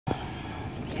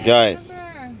Guys,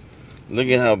 look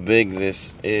at how big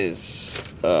this is.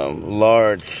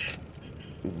 Large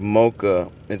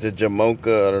mocha. It's a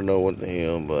jamocha. I don't know what the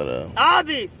hell, but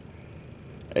Arby's.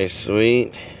 A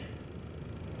sweet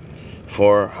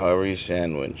 4-hour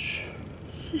sandwich.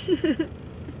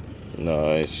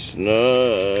 Nice.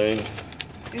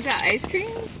 Is that ice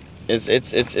creams? It's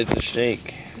a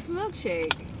shake. It's a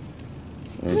milkshake.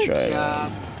 Let me try it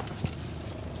out.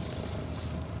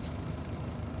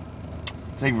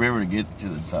 Take forever to get to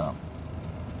the top.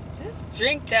 Just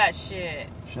drink that shit.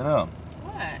 Shut up.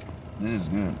 What? This is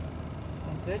good.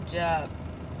 Well, good job.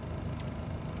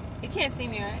 You can't see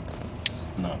me, right?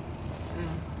 No.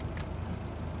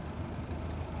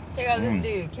 Check out this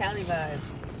dude, Cali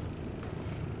vibes.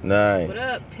 Nice. What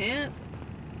up, pimp?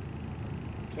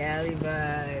 Cali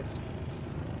vibes.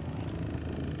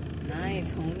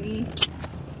 Nice, homie.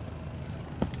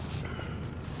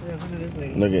 Look at this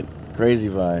lady. Look at crazy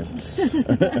vibes.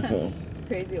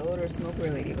 Crazy older smoker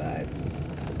lady vibes.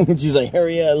 She's like,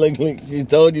 hurry up. Look, she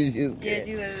told you she was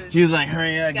Yeah, she was like,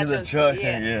 hurry up, get the truck.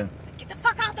 Yeah. Get the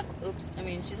fuck out the... Oops. I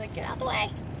mean, she's like, get out the way.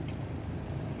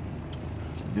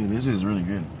 Dude, this is really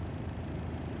good.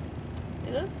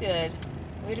 It looks good.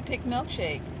 Way to pick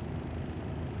milkshake.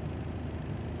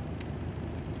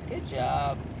 Good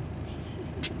job.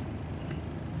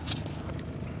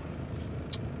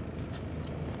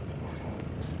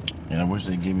 And I wish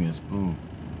they'd give me a spoon.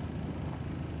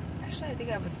 Actually, I think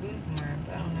I have a spoon somewhere,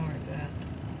 but I don't know where it's at.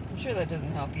 I'm sure that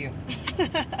doesn't help you.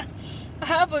 I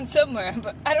have one somewhere,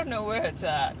 but I don't know where it's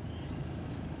at.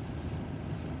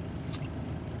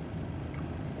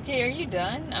 Okay, are you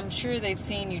done? I'm sure they've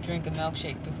seen you drink a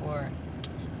milkshake before.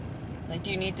 Like,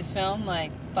 do you need to film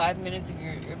like 5 minutes of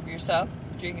yourself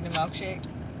drinking a milkshake?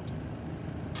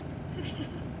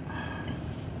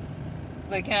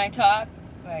 Like, can I talk?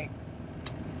 Like.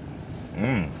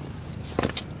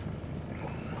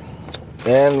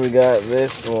 And we got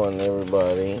this one,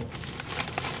 everybody.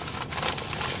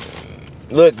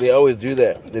 Look, they always do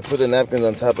that. They put the napkins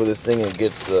on top of this thing and it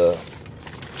gets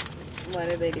Why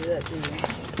do they do that to you?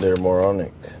 They're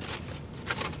moronic.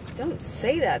 Don't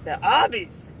say that. They're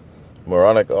obvious.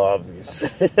 Moronic obvious.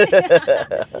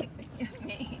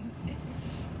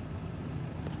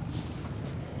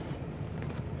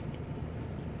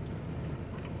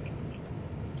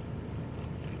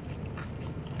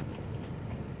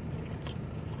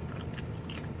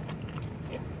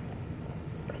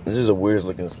 This is the weirdest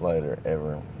looking slider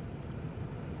ever.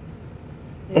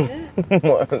 Yeah.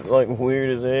 It's like weird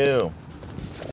as hell.